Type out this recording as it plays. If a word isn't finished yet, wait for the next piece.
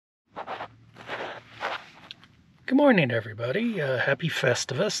Good morning, everybody. Happy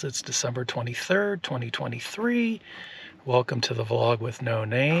Festivus. It's December 23rd, 2023. Welcome to the vlog with no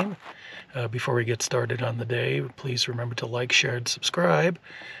name. Before we get started on the day, please remember to like, share, and subscribe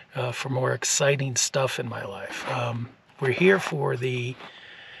for more exciting stuff in my life. We're here for the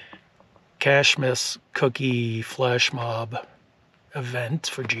Cachemas Cookie Flash Mob event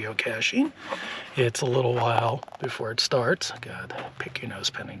for geocaching. It's a little while before it starts. God, pick your nose,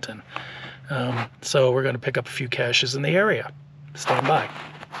 Pennington. So we're going to pick up a few caches in the area. Stand by.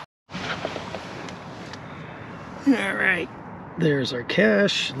 All right, there's our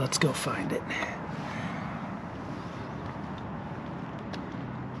cache. Let's go find it.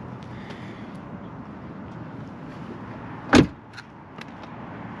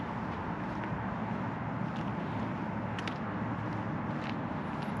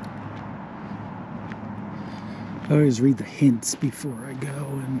 I always read the hints before I go,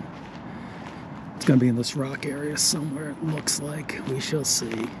 and it's going to be in this rock area somewhere, it looks like. We shall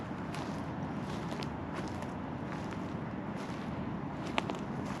see.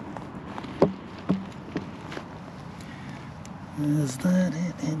 Is that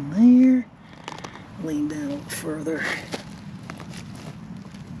it in there? Lean down a little further.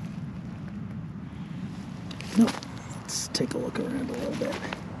 Nope. Let's take a look around a little bit.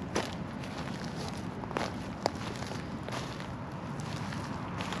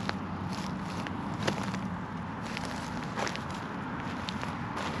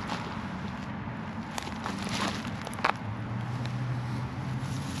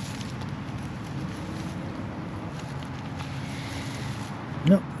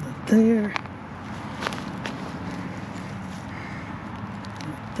 Nope, not there.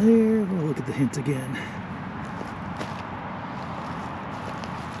 Not there. We'll look at the hint again.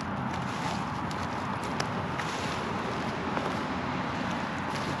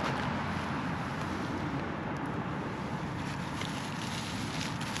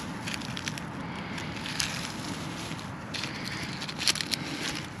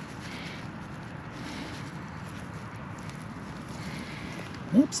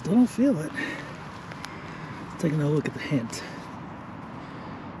 Nope, still don't feel it. Taking a look at the hint.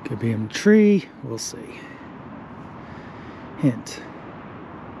 Could be in a tree, we'll see. Hint.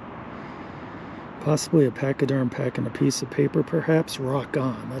 Possibly a pachyderm pack and a piece of paper, perhaps. Rock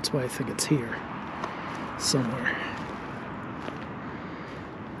on. That's why I think it's here. Somewhere.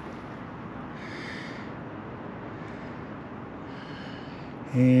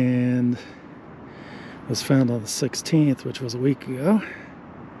 And it was found on the 16th, which was a week ago.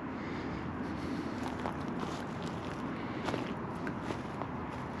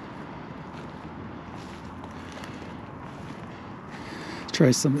 Try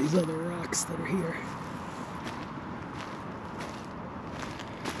some of these other rocks that are here.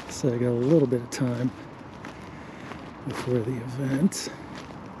 So I got a little bit of time before the event.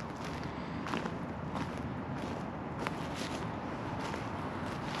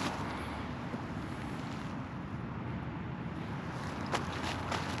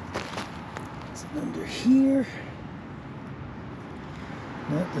 Is it under here?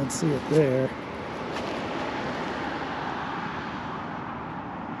 Nope, don't see it there.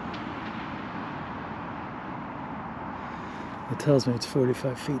 It tells me it's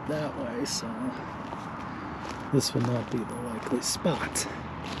 45 feet that way, so this would not be the likely spot.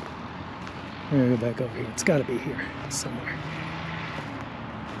 I'm gonna go back over here. It's got to be here somewhere.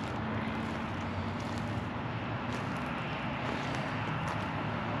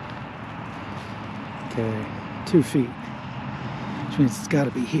 Okay, 2 feet, which means it's got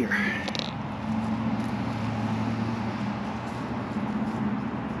to be here.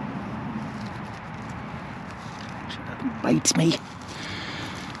 Bites me.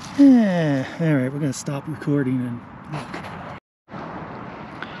 Alright, we're going to stop recording and look.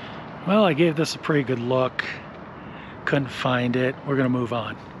 Well, I gave this a pretty good look. Couldn't find it. We're going to move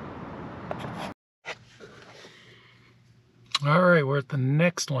on. Alright, we're at the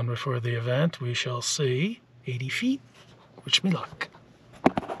next one before the event. We shall see. 80 feet. Wish me luck.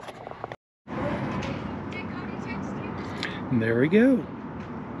 And there we go.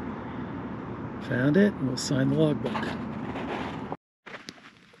 Found it. We'll sign the logbook.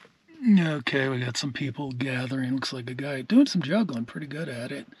 Okay, we got some people gathering. Looks like a guy doing some juggling, pretty good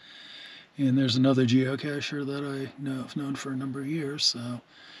at it. And there's another geocacher that I know I've known for a number of years, so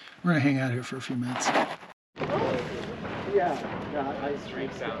we're gonna hang out here for a few minutes. Yeah, I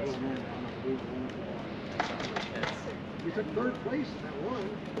street sounds. You took third place in that one.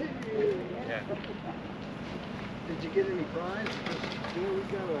 Yeah. Did you get any prize? Yeah, we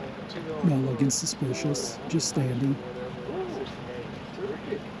got a $2. Not looking suspicious, just standing. Oh,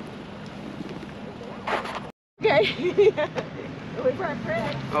 terrific. Okay. We brought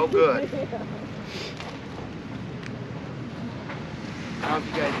Fred. Oh, good. How have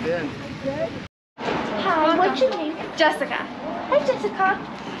you guys been? Hi, what's your name? Jessica. Hi, Jessica.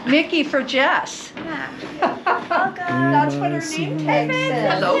 Mickey for Jess. Yeah. That's what her name tag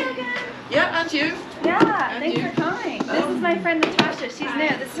says. Hello. Yeah, and you. Yeah, thanks for coming. This is my friend Natasha. She's new.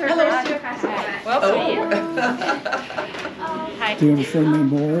 This is her Hello. first impression. Hi. Do you have a friend named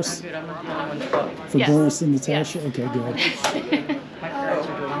Boris? For Yes. Boris and Natasha? Okay, good.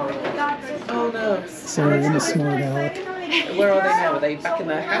 Oh no. Sorry, I'm a smart aleck. Where are they now? Are they back in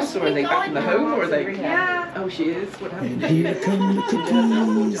their house or are they back in the home or are they? Yeah. Oh, she is. What happened? And here come the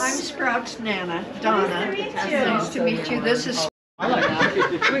cookies. I'm Sprout's Nana, Donna. Nice to meet you. This is.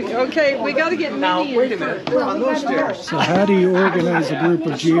 Okay, we got to get Now, Minnie wait a in minute. front. We're on those stairs. So how do you organize a group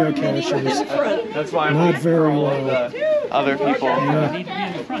of geocachers? That's why I'm Not waiting for very all well. the other people.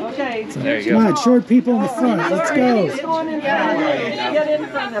 Yeah. Okay. There you Come go. on, short people in the front. Let's go. Going in front. Get in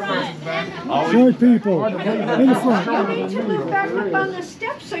front of her. Short people in the front. You need to move back up on the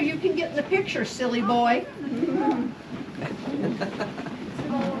steps so you can get in the picture, silly boy.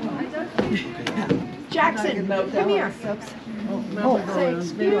 Jackson, come here. Say,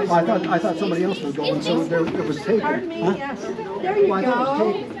 excuse I thought somebody else was going, so it was taken. Pardon me, yes. There you Well, I thought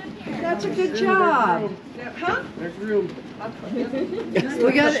it was go. That's a good job. Huh? There's room.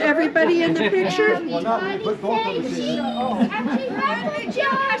 We got everybody in the picture? Well, not we put both of us in. Happy birthday,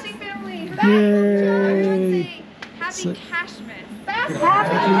 geocaching family! Yay. Happy Cachemas!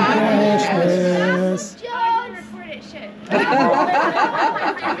 Happy Christmas. I can record it, shit.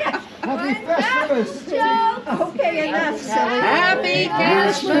 Happy Festivus! Okay, enough, silly. Happy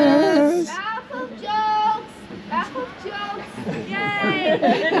Christmas. Baffle jokes! Baffle jokes! Yay!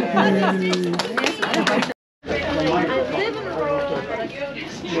 I live in a rural, but I go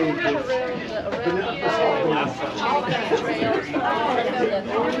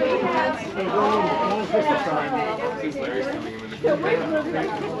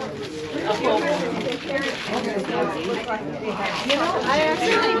I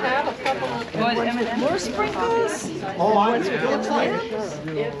actually have a couple of more sprinkles. Oh, I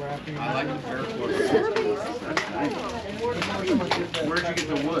Where'd you get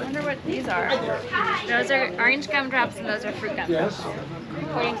the wood? I wonder what these are. Those are orange gumdrops and those are fruit gumdrops. Yes.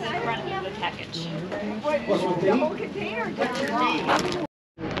 According to the front of the package. The whole container got wrong.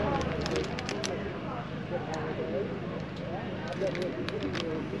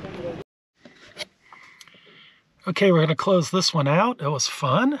 Okay, we're going to close this one out. It was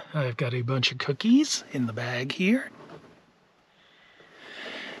fun. I've got a bunch of cookies in the bag here.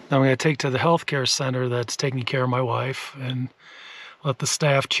 Now I'm going to take to the healthcare center that's taking care of my wife and let the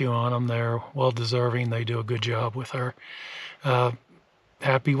staff chew on them. They're well deserving. They do a good job with her.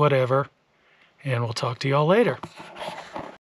 Happy whatever. And we'll talk to y'all later.